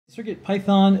Circuit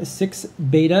Python 6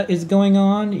 beta is going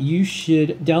on. You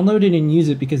should download it and use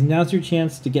it because now's your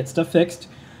chance to get stuff fixed.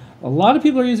 A lot of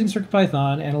people are using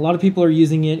CircuitPython and a lot of people are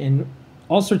using it in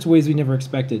all sorts of ways we never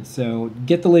expected. So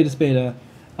get the latest beta,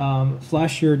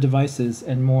 flash your devices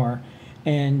and more.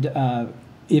 And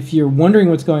if you're wondering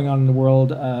what's going on in the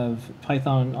world of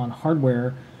Python on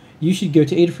hardware, you should go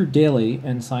to Adafruit Daily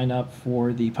and sign up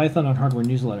for the Python on Hardware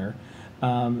newsletter.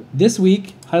 This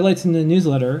week, highlights in the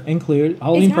newsletter include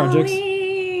Halloween projects.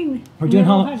 Halloween! We're doing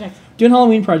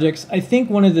Halloween projects. I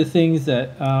think one of the things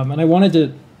that, and I wanted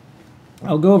to,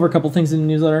 I'll go over a couple things in the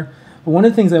newsletter, but one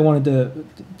of the things I wanted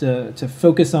to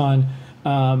focus on,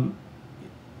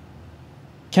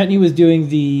 Kattni was doing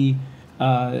the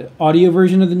audio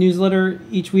version of the newsletter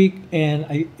each week, and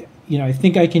I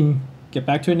think I can get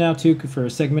back to it now too for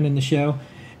a segment in the show,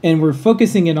 and we're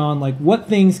focusing it on like what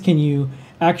things can you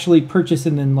actually purchase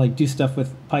and then like do stuff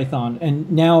with Python,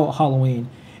 and now Halloween.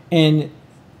 And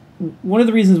one of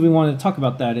the reasons we wanted to talk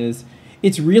about that is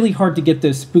it's really hard to get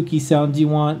those spooky sounds you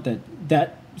want,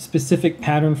 that specific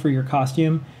pattern for your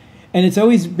costume, and it's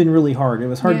always been really hard. It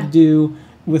was hard to do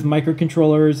with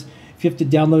microcontrollers. If you have to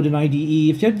download an IDE,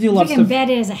 if you have to do a lot of stuff, embed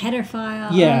it as a header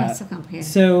file. Yeah, it's so complicated.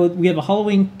 So we have a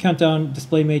Halloween countdown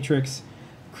display matrix,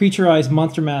 Creature Eyes,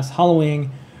 Monster Mass, Halloween.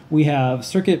 We have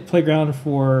Circuit Playground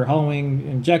for Halloween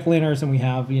and jack-o'-lanterns, and we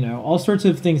have all sorts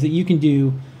of things that you can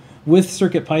do with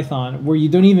CircuitPython where you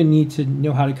don't even need to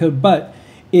know how to code, but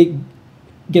it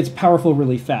gets powerful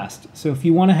really fast. So if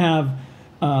you want to have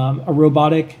a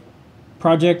robotic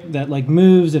project that like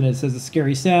moves and it says a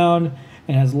scary sound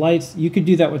and has lights, you could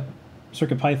do that with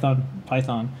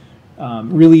CircuitPython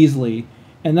really easily.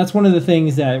 And that's one of the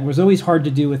things that was always hard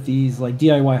to do with these like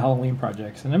DIY Halloween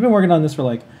projects. And I've been working on this for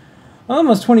like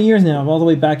almost 20 years now, all the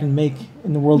way back in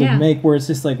the world of Make, where it's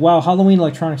just like, wow, Halloween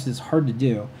electronics is hard to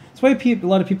do. That's why a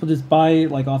lot of people just buy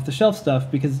like off-the-shelf stuff,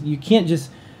 because you can't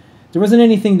just, there wasn't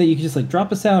anything that you could just like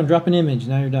drop a sound, drop an image,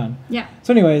 and now you're done. Yeah.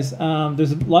 So anyways,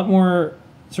 there's a lot more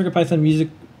CircuitPython music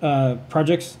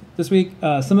projects this week.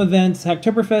 Some events,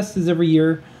 Hacktoberfest is every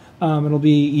year. It'll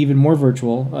be even more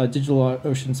virtual.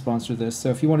 DigitalOcean sponsored this, so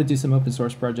if you want to do some open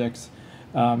source projects,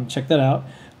 check that out.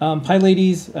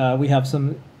 PyLadies, we have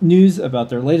some news about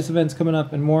their latest events coming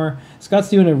up and more.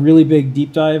 Scott's doing a really big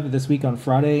deep dive this week on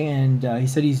Friday, and he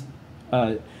said he's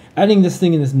adding this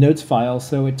thing in this notes file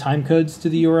so it time codes to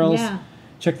the URLs. Yeah.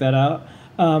 Check that out.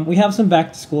 We have some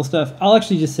back to school stuff. I'll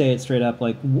actually just say it straight up.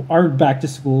 Like, our back to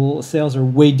school sales are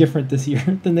way different this year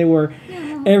than they were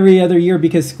every other year,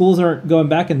 because schools aren't going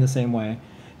back in the same way.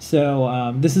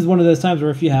 So this is one of those times where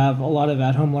if you have a lot of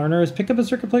at-home learners, pick up a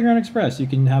Circuit Playground Express. You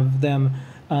can have them,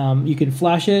 you can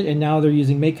flash it and now they're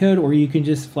using MakeCode, or you can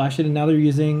just flash it and now they're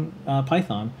using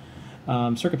Python,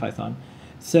 CircuitPython.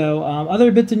 So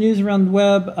other bits of news around the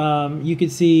web, you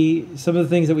could see some of the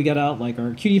things that we got out, like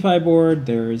our QtPy board.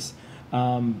 There's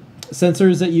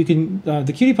sensors that you can,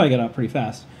 the QtPy got out pretty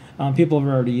fast. People have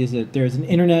already used it. There's an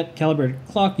internet calibrated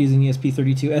clock using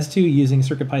ESP32S2 using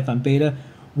CircuitPython beta.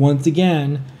 Once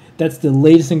again, that's the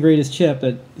latest and greatest chip.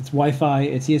 It's Wi-Fi,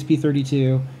 it's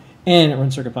ESP32, and it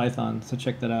runs CircuitPython, so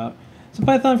check that out. Some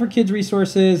Python for Kids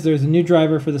resources. There's a new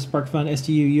driver for the SparkFun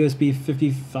STU USB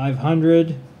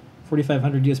 4500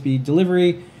 USB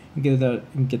delivery. You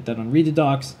can get that on Read the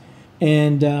Docs.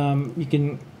 And you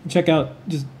can check out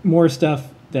just more stuff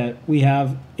that we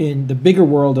have in the bigger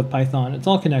world of Python. It's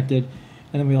all connected.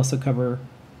 And then we also cover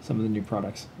some of the new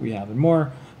products we have and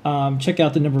more. Check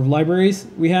out the number of libraries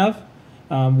we have.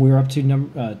 We're up to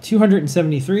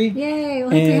 273. Yay, we'll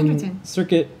hit 300 soon.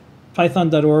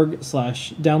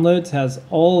 CircuitPython.org/downloads has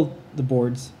all the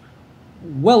boards,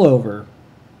 well over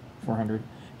 400.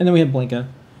 And then we have Blinka.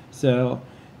 So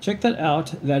check that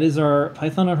out. That is our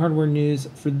Python on Hardware news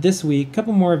for this week. A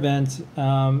couple more events.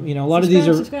 A lot of these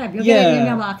are subscribe. You'll get it in your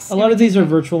mailbox. A lot of these are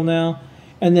virtual now.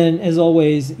 And then, as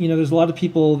always, there's a lot of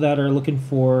people that are looking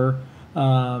for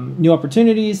new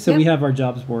opportunities. So we have our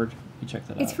jobs board. You check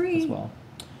that out. It's free as well.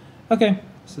 Okay,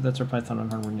 so that's our Python on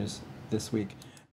Hardware news this week.